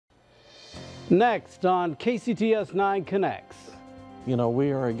Next on KCTS 9 Connects. You know,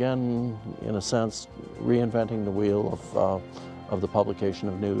 we are again, in a sense, reinventing the wheel of the publication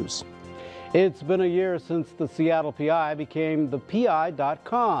of news. It's been a year since the Seattle PI became the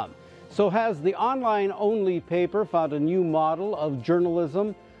PI.com. So has the online-only paper found a new model of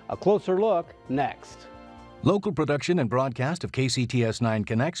journalism? A closer look next. Local production and broadcast of KCTS 9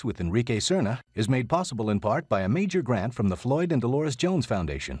 Connects with Enrique Cerna is made possible in part by a major grant from the Floyd and Dolores Jones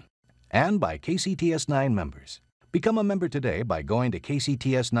Foundation and by KCTS 9 members. Become a member today by going to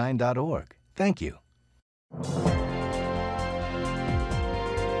kcts9.org. Thank you.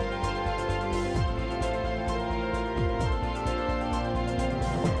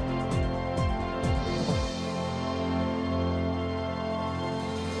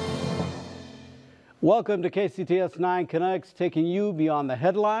 Welcome to KCTS 9 Connects, taking you beyond the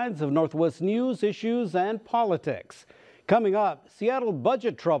headlines of Northwest news, issues, and politics. Coming up, Seattle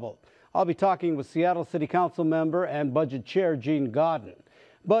budget trouble. I'll be talking with Seattle City Councilmember and Budget Chair Jean Godden.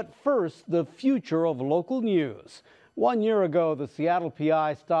 But first, the future of local news. 1 year ago, the Seattle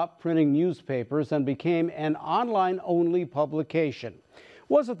PI stopped printing newspapers and became an online-only publication.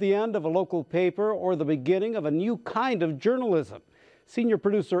 Was it the end of a local paper or the beginning of a new kind of journalism? Senior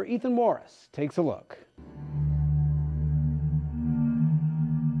producer Ethan Morris takes a look.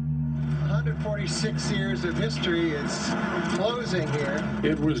 146 years of history is closing here.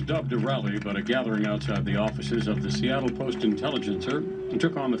 It was dubbed a rally, but a gathering outside the offices of the Seattle Post-Intelligencer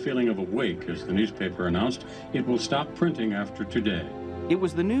took on the feeling of a wake as the newspaper announced it will stop printing after today. It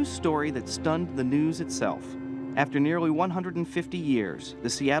was the news story that stunned the news itself. After nearly 150 years, the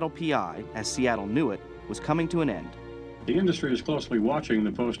Seattle PI, as Seattle knew it, was coming to an end. The industry is closely watching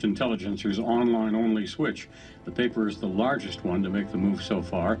the Post-Intelligencer's online-only switch. The paper is the largest one to make the move so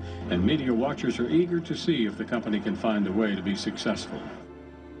far, and media watchers are eager to see if the company can find a way to be successful.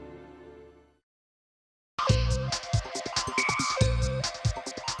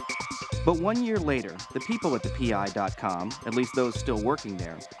 But 1 year later, the people at the PI.com, at least those still working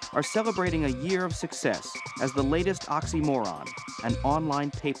there, are celebrating a year of success as the latest oxymoron, an online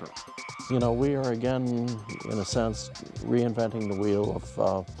paper. You know, we are again, in a sense, reinventing the wheel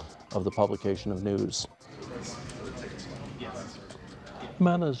of the publication of news.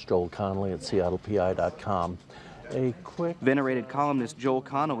 My name is Joel Connolly at SeattlePI.com. A quick... Venerated columnist Joel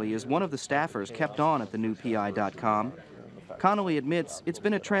Connolly is one of the staffers kept on at the new PI.com. Connolly admits it's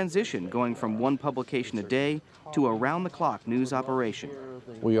been a transition going from one publication a day to a round-the-clock news operation.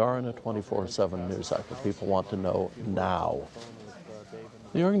 We are in a 24/7 news cycle. People want to know now.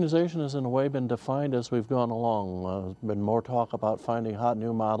 The organization has in a way been defined as we've gone along. There's been more talk about finding hot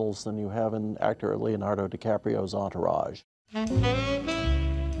new models than you have in actor Leonardo DiCaprio's Entourage.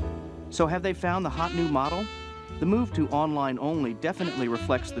 So have they found the hot new model? The move to online only definitely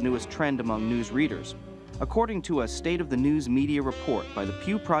reflects the newest trend among news readers. According to a State of the News Media report by the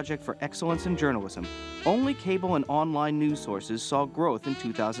Pew Project for Excellence in Journalism, only cable and online news sources saw growth in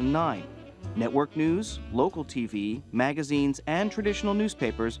 2009. Network news, local TV, magazines, and traditional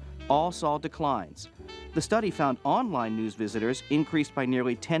newspapers all saw declines. The study found online news visitors increased by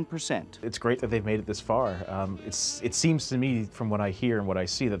nearly 10%. It's great that they've made it this far. It seems to me, from what I hear and what I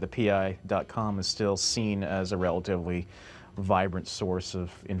see, that the PI.com is still seen as a relatively vibrant source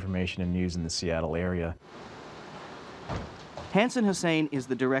of information and news in the Seattle area. Hansen Hussein is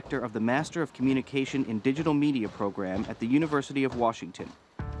the director of the Master of Communication in Digital Media program at the University of Washington.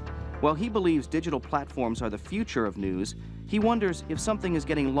 While he believes digital platforms are the future of news, he wonders if something is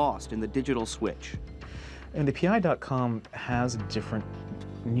getting lost in the digital switch. And the PI.com has a different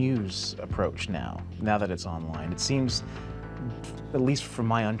news approach now that it's online. It seems, at least from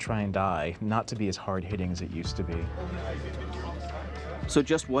my untrained eye, not to be as hard-hitting as it used to be. So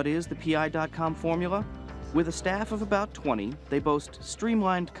just what is the PI.com formula? With a staff of about 20, they boast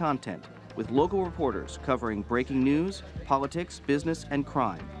streamlined content with local reporters covering breaking news, politics, business, and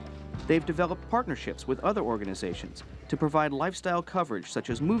crime. They've developed partnerships with other organizations to provide lifestyle coverage such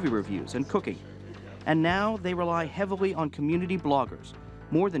as movie reviews and cooking. And now they rely heavily on community bloggers,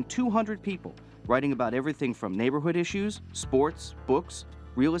 more than 200 people writing about everything from neighborhood issues, sports, books,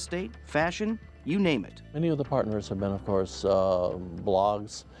 real estate, fashion, you name it. Many of the partners have been, of course,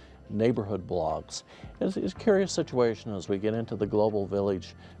 blogs, neighborhood blogs. It's a curious situation as we get into the global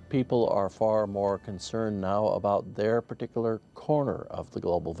village. People are far more concerned now about their particular corner of the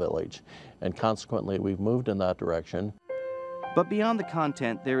global village, and consequently we've moved in that direction. But beyond the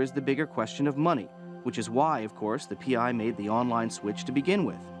content, there is the bigger question of money, which is why, of course, the PI made the online switch to begin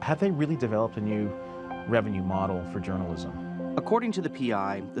with. Have they really developed a new revenue model for journalism? According to the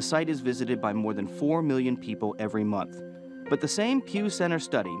PI, the site is visited by more than 4 million people every month. But the same Pew Center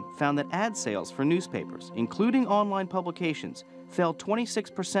study found that ad sales for newspapers, including online publications, fell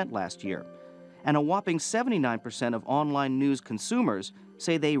 26% last year. And a whopping 79% of online news consumers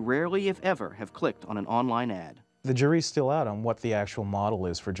say they rarely, if ever, have clicked on an online ad. The jury's still out on what the actual model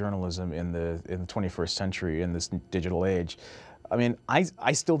is for journalism in the 21st century, in this digital age. I mean,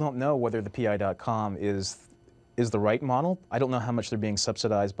 I still don't know whether the PI.com is the right model. I don't know how much they're being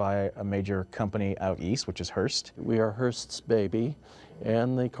subsidized by a major company out east, which is Hearst. We are Hearst's baby,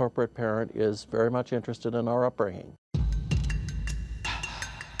 and the corporate parent is very much interested in our upbringing.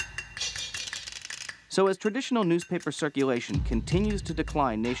 So as traditional newspaper circulation continues to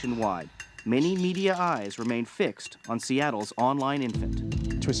decline nationwide, many media eyes remain fixed on Seattle's online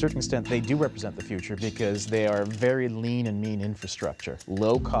infant. To a certain extent, they do represent the future because they are very lean and mean infrastructure.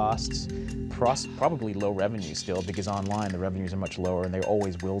 Low costs, probably low revenue still, because online the revenues are much lower and they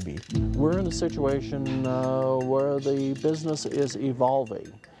always will be. We're in a situation where the business is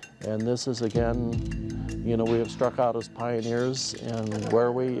evolving. And this is, again, you know, we have struck out as pioneers, and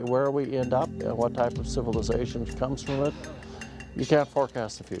where we end up and what type of civilization comes from it, you can't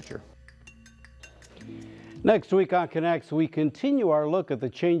forecast the future. Next week on Connects, we continue our look at the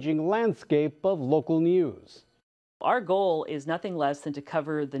changing landscape of local news. Our goal is nothing less than to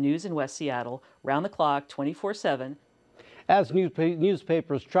cover the news in West Seattle round the clock, 24/7. As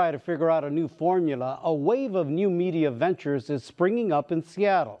newspapers try to figure out a new formula, a wave of new media ventures is springing up in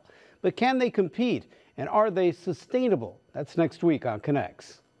Seattle. But can they compete, and are they sustainable? That's next week on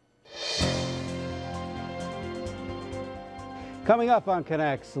Connects. Coming up on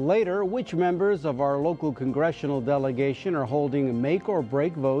Connects later, which members of our local congressional delegation are holding make or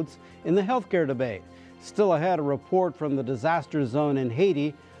break votes in the healthcare debate? Still ahead, a report from the disaster zone in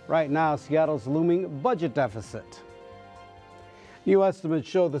Haiti. Right now, Seattle's looming budget deficit. New estimates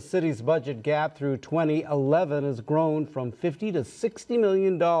show the city's budget gap through 2011 has grown from $50 to $60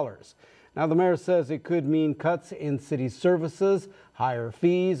 million. Now, the mayor says it could mean cuts in city services, higher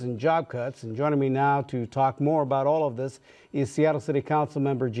fees, and job cuts. And joining me now to talk more about all of this is Seattle City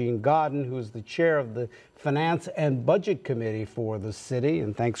Councilmember Jean Godden, who is the chair of the Finance and Budget Committee for the city.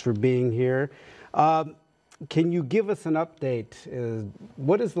 And thanks for being here. Can you give us an update?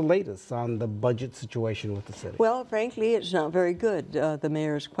 What is the latest on the budget situation with the city? Well, frankly, it's not very good. The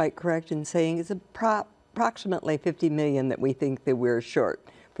mayor is quite correct in saying it's approximately $50 million that we think that we're short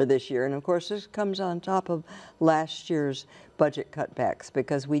for this year. And of course, this comes on top of last year's budget cutbacks,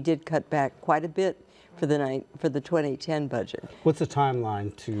 because we did cut back quite a bit for the 2010 budget. What's the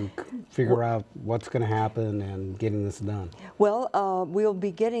timeline to figure out what's going to happen and getting this done? Well, we'll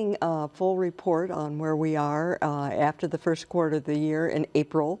be getting a full report on where we are after the first quarter of the year in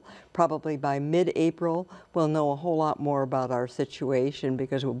April. Probably by mid-April, we'll know a whole lot more about our situation,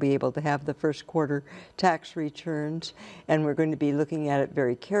 because we'll be able to have the first quarter tax returns, and we're going to be looking at it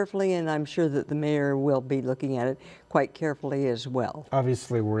very carefully, and I'm sure that the mayor will be looking at it quite carefully as well.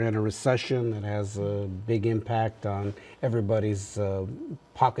 Obviously, we're in a recession that has a big impact on everybody's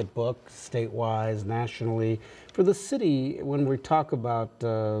pocketbook, statewide, nationally. For the city, when we talk about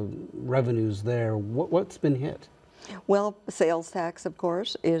revenues there, what's been hit? Well, sales tax, of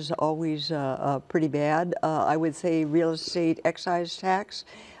course, is always pretty bad. I would say real estate excise tax.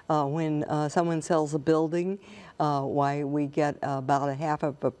 When someone sells a building, why we get about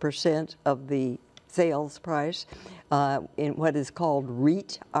 0.5% of the sales price in what is called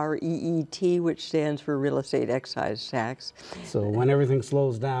REET, R-E-E-T, which stands for real estate excise tax. So when everything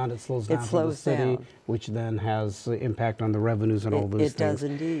slows down, it slows down for the city, which then has impact on the revenues and all those things. It does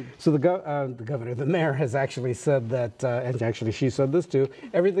indeed. So the mayor has actually said that, and actually she said this too,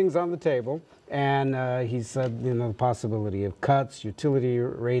 everything's on the table. And he said, you know, the possibility of cuts, utility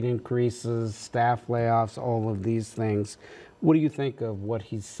rate increases, staff layoffs, all of these things. What do you think of what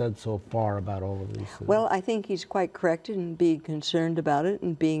he's said so far about all of these things? Well, I think he's quite correct in being concerned about it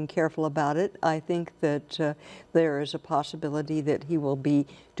and being careful about it. I think that there is a possibility that he will be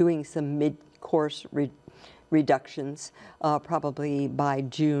doing some mid-course reductions probably by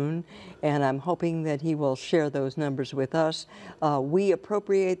June, and I'm hoping that he will share those numbers with us. We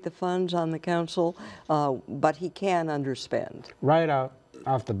appropriate the funds on the council, but he can underspend. Right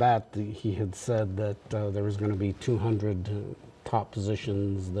off the bat, he had said that there was going to be 200 top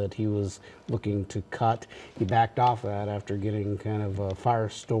positions that he was looking to cut. He backed off that after getting kind of a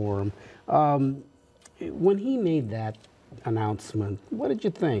firestorm. When he made that announcement, what did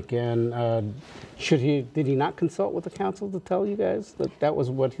you think? And did he not consult with the council to tell you guys that that was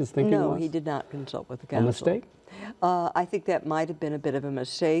what his thinking was? No, he did not consult with the council. A mistake? I think that might have been a bit of a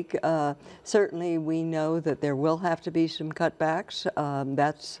mistake. Certainly, we know that there will have to be some cutbacks.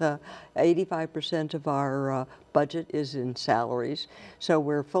 That's 85% of our budget is in salaries, so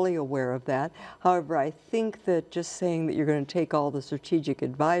we're fully aware of that. However, I think that just saying that you're going to take all the strategic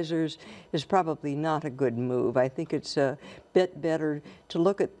advisors is probably not a good move. I think it's a bit better to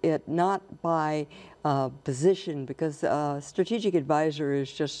look at it not by position, because strategic advisor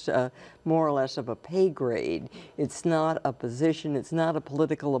is just more or less of a pay grade. It's not a position, it's not a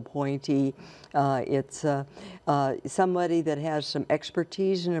political appointee. It's somebody that has some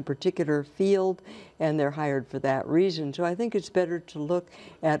expertise in a particular field, and they're hired for that reason. So I think it's better to look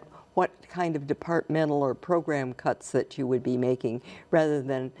at what kind of departmental or program cuts that you would be making, rather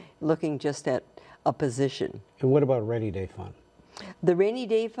than looking just at a position. And what about rainy day fund? The rainy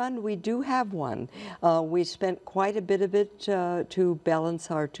day fund, we do have one. We spent quite a bit of it to balance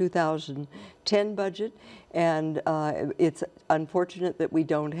our 2010 budget, and it's unfortunate that we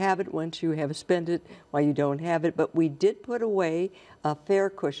don't have it. Once you have spent it, well, you don't have it. But we did put away a fair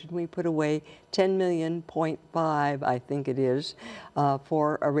cushion. We put away $10.5 million, I think it is,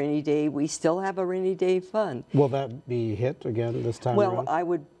 for a rainy day. We still have a rainy day fund. Will that be hit again this time around? Well, I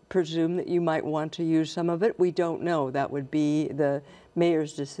would presume that you might want to use some of it. We don't know. That would be the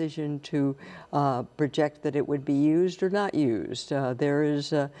mayor's decision to project that it would be used or not used. There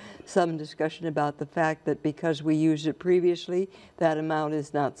is some discussion about the fact that because we used it previously, that amount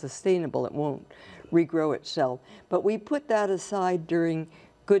is not sustainable. It won't regrow itself. But we put that aside during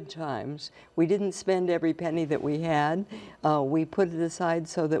good times. We didn't spend every penny that we had. We put it aside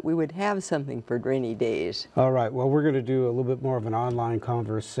so that we would have something for rainy days. All right. Well, we're going to do a little bit more of an online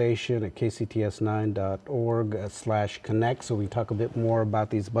conversation at kcts9.org/connect, so we talk a bit more about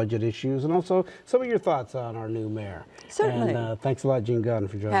these budget issues and also some of your thoughts on our new mayor. Certainly. And thanks a lot, Jean Godden,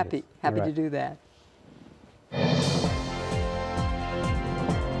 for joining us. Happy to do that.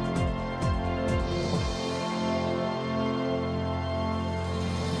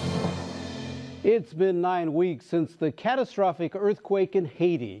 It's been 9 weeks since the catastrophic earthquake in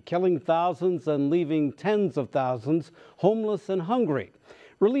Haiti, killing thousands and leaving tens of thousands homeless and hungry.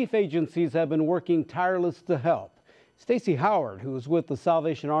 Relief agencies have been working tireless to help. Stacy Howard, who is with the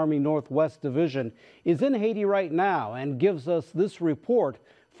Salvation Army Northwest Division, is in Haiti right now and gives us this report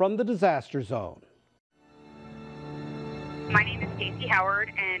from the disaster zone. My name is Stacy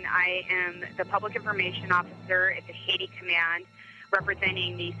Howard, and I am the Public Information Officer at the Haiti Command,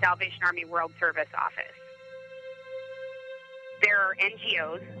 representing the Salvation Army World Service Office. There are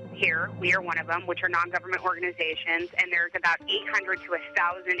NGOs here, we are one of them, which are non-government organizations, and there's about 800 to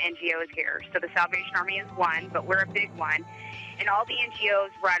 1,000 NGOs here. So the Salvation Army is one, but we're a big one. And all the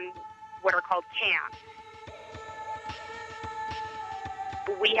NGOs run what are called camps.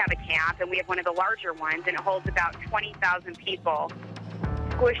 We have a camp, and we have one of the larger ones, and it holds about 20,000 people,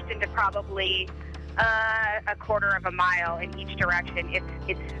 squished into probably a quarter of a mile in each direction.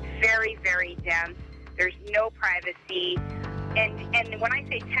 It's very, very dense. There's no privacy. And when I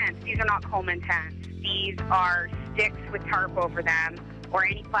say tents, these are not Coleman tents. These are sticks with tarp over them, or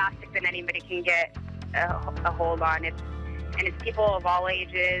any plastic that anybody can get a hold on. It's people of all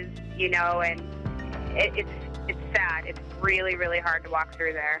ages, you know, and it's sad. It's really, really hard to walk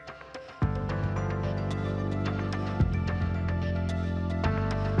through there.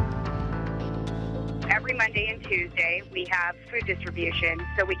 Every Monday and Tuesday, we have food distribution.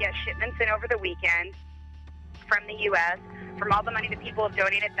 So we get shipments in over the weekend from the U.S. From all the money that people have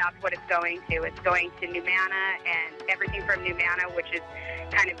donated, that's what it's going to. It's going to Numana and everything from Numana, which is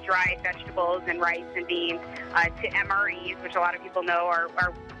kind of dried vegetables and rice and beans, to MREs, which a lot of people know are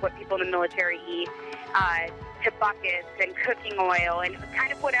what people in the military eat, to buckets and cooking oil, and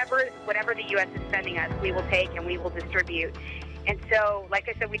kind of whatever the U.S. is sending us, we will take and we will distribute. And so, like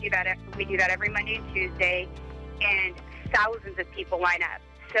I said, we do that every Monday and Tuesday, and thousands of people line up.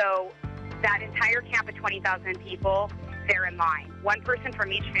 So that entire camp of 20,000 people, they're in line. One person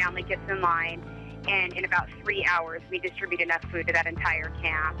from each family gets in line, and in about 3 hours, we distribute enough food to that entire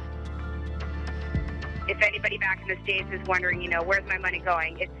camp. If anybody back in the States is wondering, you know, where's my money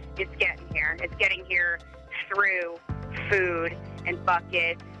going? It's getting here. It's getting here through food and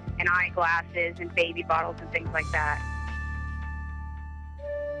buckets and eyeglasses and baby bottles and things like that.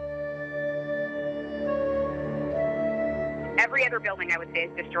 Every other building, I would say,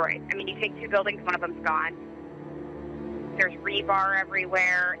 is destroyed. I mean, you take two buildings, one of them's gone. There's rebar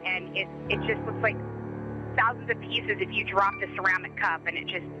everywhere, and it just looks like thousands of pieces if you dropped a ceramic cup and it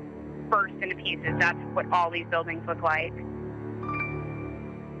just burst into pieces. That's what all these buildings look like.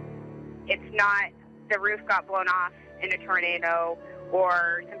 It's not, the roof got blown off in a tornado,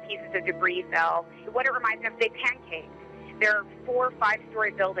 or some pieces of debris fell. What it reminds me of, big pancakes. There are 4 or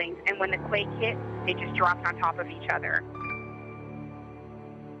 5-story buildings, and when the quake hit, they just dropped on top of each other.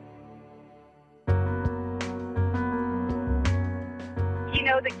 You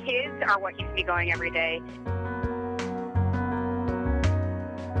know, the kids are what keeps me going every day.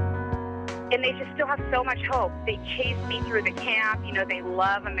 And they just still have so much hope. They chase me through the camp. You know, they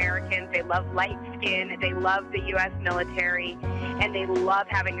love Americans. They love light skin. They love the U.S. military. And they love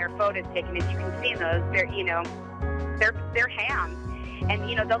having their photos taken. As you can see in those, they're hams. And,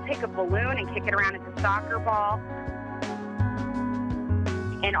 you know, they'll take a balloon and kick it around as a soccer ball.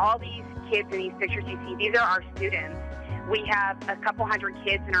 And all these kids in these pictures you see, these are our students. We have a couple hundred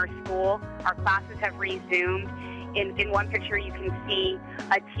kids in our school. Our classes have resumed. In one picture, you can see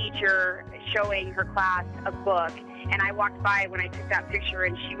a teacher showing her class a book. And I walked by when I took that picture,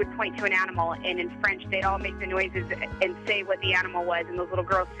 and she would point to an animal. And in French, they'd all make the noises and say what the animal was. And those little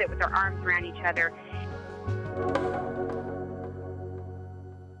girls sit with their arms around each other.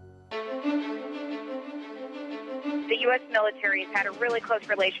 The U.S. military has had a really close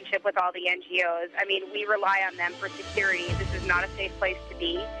relationship with all the NGOs. I mean, we rely on them for security. This is not a safe place to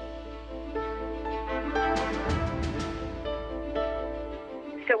be.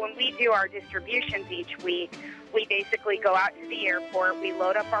 So when we do our distributions each week, we basically go out to the airport, we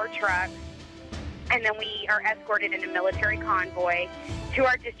load up our trucks, and then we are escorted in a military convoy to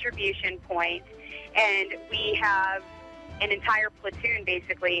our distribution point. And we have an entire platoon,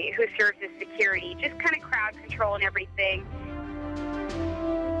 basically, who serves as security, just kind of crowd control and everything.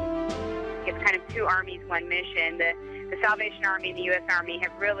 It's kind of 2 armies, 1 mission. The Salvation Army and the U.S. Army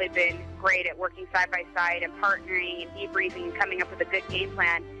have really been great at working side by side and partnering and debriefing and coming up with a good game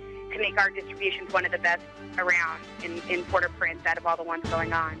plan to make our distributions one of the best around in Port-au-Prince out of all the ones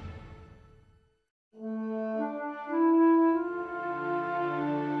going on.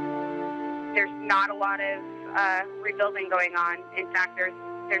 There's not a lot of rebuilding going on. In fact, there's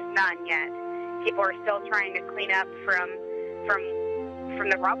none yet. People are still trying to clean up from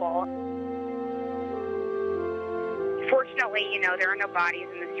the rubble. Fortunately, you know, there are no bodies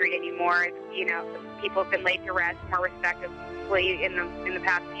in the street anymore. You know, people have been laid to rest more respectively in the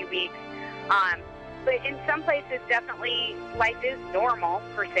past few weeks. But in some places, definitely life is normal,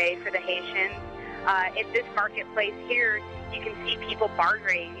 per se, for the Haitians. At this marketplace here, you can see people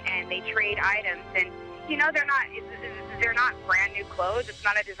bartering, and they trade items. And, you know, they're not brand new clothes. It's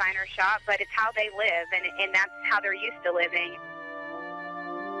not a designer shop, but it's how they live, and that's how they're used to living.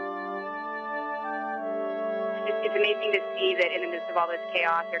 It's amazing to see that in the midst of all this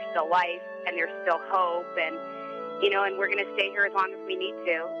chaos, there's still life and there's still hope, and, you know, and we're going to stay here as long as we need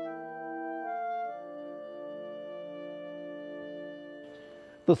to.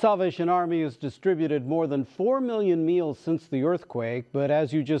 The Salvation Army has distributed more than 4 million meals since the earthquake, but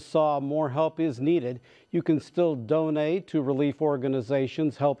as you just saw, more help is needed. You can still donate to relief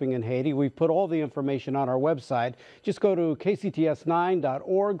organizations helping in Haiti. We've put all the information on our website. Just go to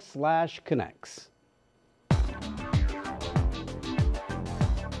kcts9.org/connects.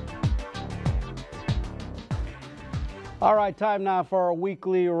 All right, time now for our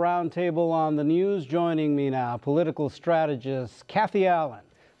weekly roundtable on the news. Joining me now, political strategist Kathy Allen,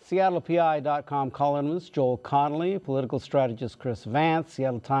 SeattlePI.com columnist Joel Connolly, political strategist Chris Vance,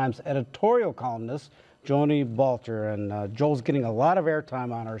 Seattle Times editorial columnist Joni Balter. And Joel's getting a lot of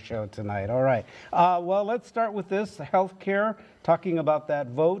airtime on our show tonight. All right, well, let's start with this, healthcare, talking about that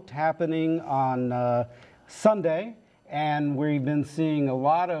vote happening on Sunday. And we've been seeing a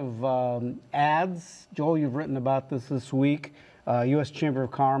lot of ads. Joel, you've written about this week. U.S. Chamber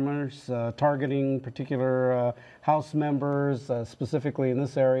of Commerce targeting particular House members, specifically in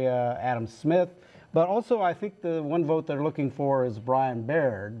this area, Adam Smith. But also, I think the one vote they're looking for is Brian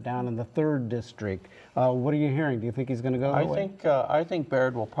Baird down in the 3rd District. What are you hearing? Do you think he's going to go that way? I think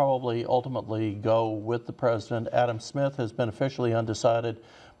Baird will probably ultimately go with the president. Adam Smith has been officially undecided.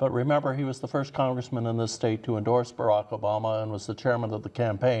 But remember, he was the first congressman in this state to endorse Barack Obama and was the chairman of the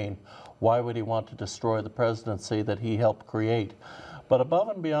campaign. Why would he want to destroy the presidency that he helped create? But above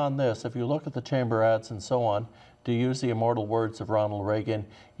and beyond this, if you look at the chamber ads and so on, to use the immortal words of Ronald Reagan,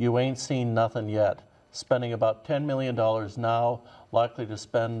 you ain't seen nothing yet. Spending about $10 million now, likely to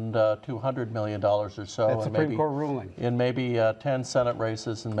spend $200 million or so. That's a Supreme Court ruling. In maybe 10 Senate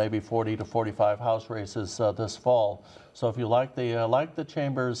races and maybe 40 to 45 House races this fall. So if you like the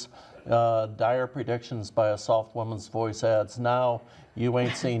Chamber's dire predictions by a soft woman's voice ads now, you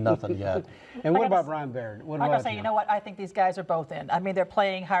ain't seen nothing yet. And what about Brian Baird? I'm going to say, you know what, I think these guys are both in. I mean, they're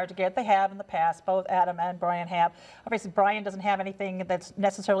playing hard to get. They have in the past, both Adam and Brian have. Obviously, Brian doesn't have anything that's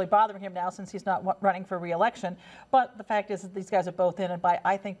necessarily bothering him now since he's not running for re-election. But the fact is that these guys are both in, and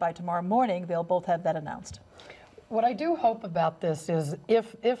I think by tomorrow morning, they'll both have that announced. What I do hope about this is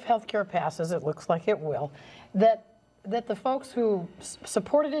if health care passes, it looks like it will, that the folks who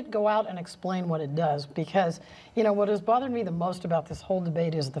supported it go out and explain what it does, because, you know, what has bothered me the most about this whole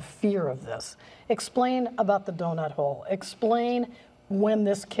debate is the fear of this. Explain about the donut hole. Explain when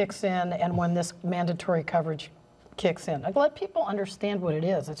this kicks in and when this mandatory coverage kicks in. Like, let people understand what it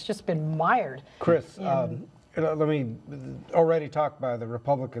is. It's just been mired. Chris, let me already talk by the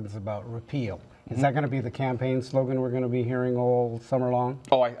Republicans about repeal. Is that going to be the campaign slogan we're going to be hearing all summer long?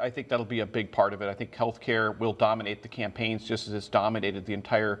 Oh, I think that'll be a big part of it. I think healthcare will dominate the campaigns just as it's dominated the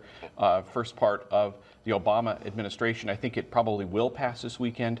entire first part of the Obama administration. I think it probably will pass this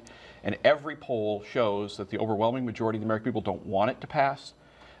weekend. And every poll shows that the overwhelming majority of the American people don't want it to pass.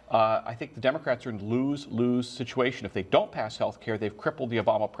 I think the Democrats are in a lose-lose situation. If they don't pass healthcare, they've crippled the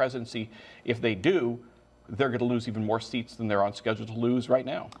Obama presidency. If they do, they're going to lose even more seats than they're on schedule to lose right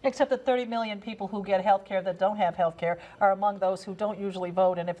now. Except that 30 million people who get health care that don't have health care are among those who don't usually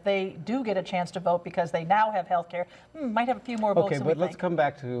vote. And if they do get a chance to vote because they now have health care, might have a few more votes. Okay, but let's come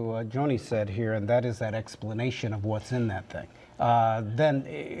back to what Joni said here, and that is that explanation of what's in that thing. Then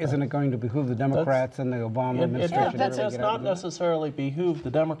isn't it going to behoove the Democrats and the Obama administration? It does not necessarily behoove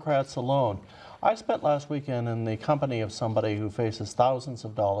the Democrats alone. I spent last weekend in the company of somebody who faces thousands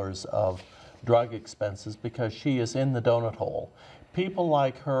of dollars of drug expenses because she is in the donut hole. People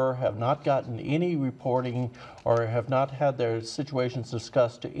like her have not gotten any reporting or have not had their situations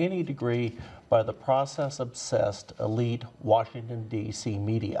discussed to any degree by the process-obsessed elite Washington, D.C.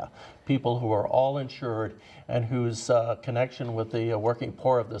 media. People who are all insured and whose connection with the working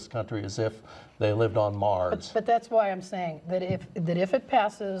poor of this country is if they lived on Mars. But that's why I'm saying that if it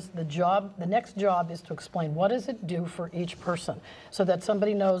passes, the next job is to explain what does it do for each person, so that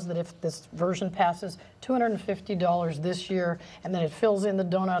somebody knows that if this version passes, $250 this year, and then it fills in the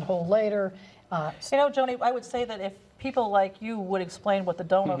donut hole later. You know, Joni, I would say that if people like you would explain what the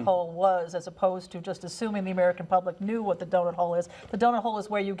donut hole was, as opposed to just assuming the American public knew what the donut hole is. The donut hole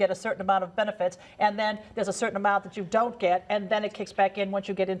is where you get a certain amount of benefits, and then there's a certain amount that you don't get, and then it kicks back in once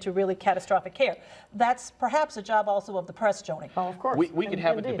you get into really catastrophic care. That's perhaps a job also of the press, Joni. Oh, of course. We could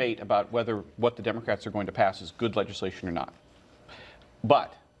have a debate about whether what the Democrats are going to pass is good legislation or not.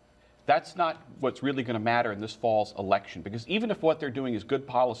 But that's not what's really going to matter in this fall's election, because even if what they're doing is good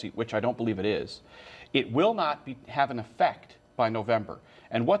policy, which I don't believe it is, it will not have an effect by November.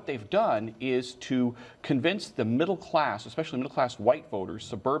 And what they've done is to convince the middle class, especially middle class white voters,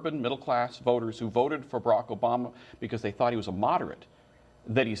 suburban middle class voters who voted for Barack Obama because they thought he was a moderate,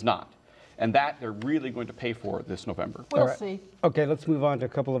 that he's not. And that they're really going to pay for this November. We'll see. Okay, let's move on to a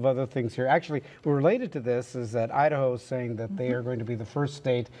couple of other things here. Actually, related to this is that Idaho is saying that they are going to be the first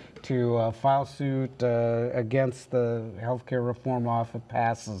state to file suit against the health care reform law if it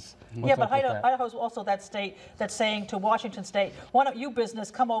passes. Yeah, but Idaho's also that state that's saying to Washington State, why don't you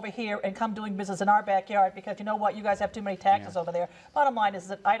business come over here and come doing business in our backyard, because you know what, you guys have too many taxes over there. Bottom line is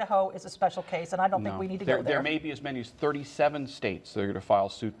that Idaho is a special case, and I don't think we need to go there. There may be as many as 37 states that are going to file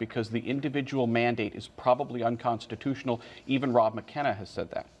suit because the individual mandate is probably unconstitutional. Even Rob McKenna has said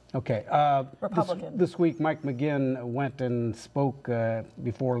that. Okay. Republican. This week, Mike McGinn went and spoke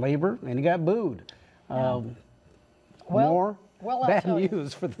before Labor, and he got booed. More bad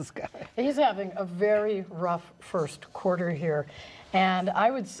news for this guy. He's having a very rough first quarter here, and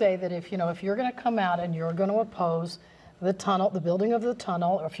I would say that if you're going to come out and you're going to oppose the tunnel, the building of the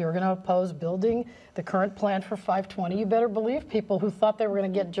tunnel, or if you're going to oppose building the current plan for 520, you better believe people who thought they were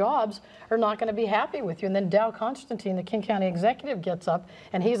going to get jobs are not going to be happy with you. And then Dow Constantine, the King County executive, gets up,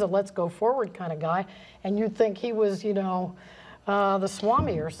 and he's a let's go forward kind of guy, and you'd think he was, the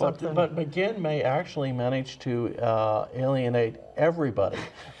Swami or something. But McGinn may actually manage to alienate everybody,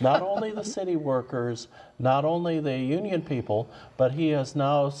 not only the city workers, not only the union people, but he has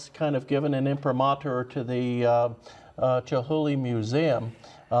now kind of given an imprimatur to the Chihuly Museum,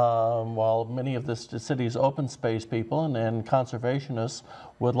 while many of the city's open space people and conservationists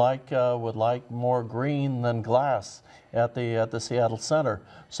would like more green than glass at the Seattle Center.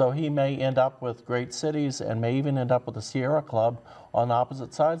 So he may end up with great cities and may even end up with the Sierra Club on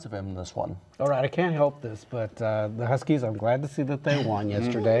opposite sides of him in this one. All right, I can't help this, but the Huskies, I'm glad to see that they won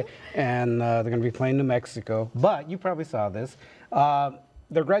yesterday, and they're going to be playing New Mexico. But you probably saw this.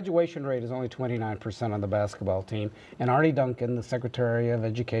 their graduation rate is only 29% on the basketball team. And Artie Duncan, the Secretary of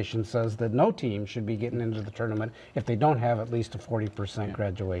Education, says that no team should be getting into the tournament if they don't have at least a 40%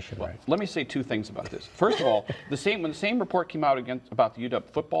 graduation rate. Let me say two things about this. First of all, when the same report came out about the UW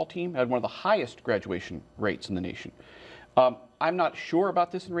football team, had one of the highest graduation rates in the nation. I'm not sure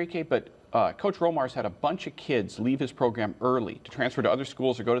about this, Enrique, but Coach Romar's had a bunch of kids leave his program early to transfer to other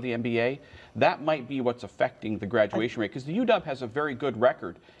schools or go to the NBA. That might be what's affecting the graduation rate, because the UW has a very good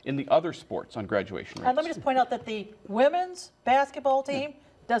record in the other sports on graduation rates. And let me just point out that the women's basketball team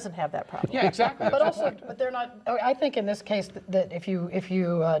doesn't have that problem. Yeah, exactly. But also, but they're not. I think in this case that if you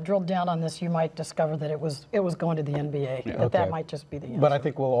drilled down on this, you might discover that it was going to the NBA. Yeah. That might just be the answer. But I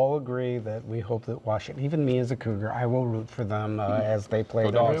think we'll all agree that we hope that Washington, even me as a Cougar, I will root for them as they play.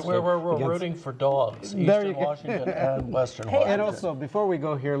 We're rooting for dogs. Eastern Washington and Western Washington. And also, before we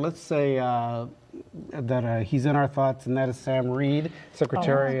go here, let's say that he's in our thoughts, and that is Sam Reed,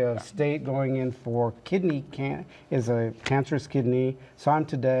 Secretary of State, going in for is a cancerous kidney. Saw him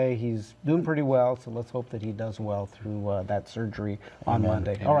today. He's doing pretty well, so let's hope that he does well through that surgery on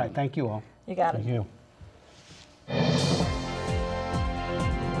Monday. Amen. All right, thank you all. You got it. Thank you.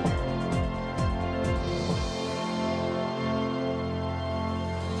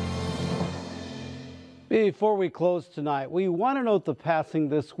 Before we close tonight, we want to note the passing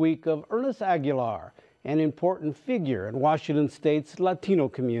this week of Ernest Aguilar, an important figure in Washington State's Latino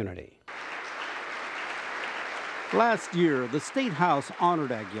community. Last year, the State House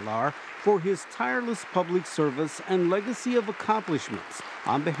honored Aguilar for his tireless public service and legacy of accomplishments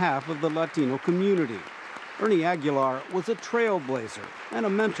on behalf of the Latino community. Ernie Aguilar was a trailblazer and a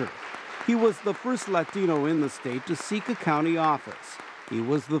mentor. He was the first Latino in the state to seek a county office. He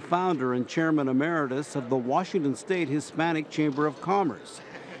was the founder and chairman emeritus of the Washington State Hispanic Chamber of Commerce.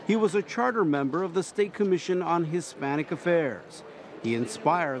 He was a charter member of the State Commission on Hispanic Affairs. He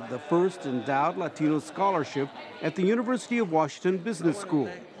inspired the first endowed Latino scholarship at the University of Washington Business School.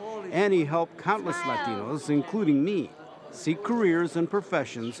 And he helped countless Latinos, including me, seek careers and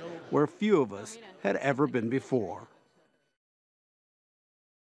professions where few of us had ever been before.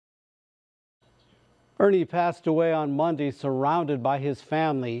 Ernie passed away on Monday surrounded by his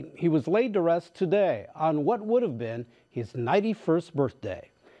family. He was laid to rest today on what would have been his 91st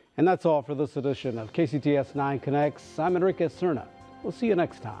birthday. And that's all for this edition of KCTS 9 Connects. I'm Enrique Cerna. We'll see you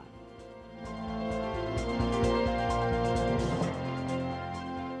next time.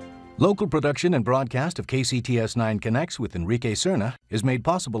 Local production and broadcast of KCTS 9 Connects with Enrique Cerna is made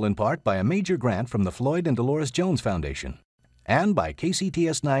possible in part by a major grant from the Floyd and Dolores Jones Foundation and by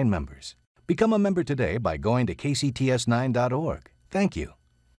KCTS 9 members. Become a member today by going to kcts9.org. Thank you.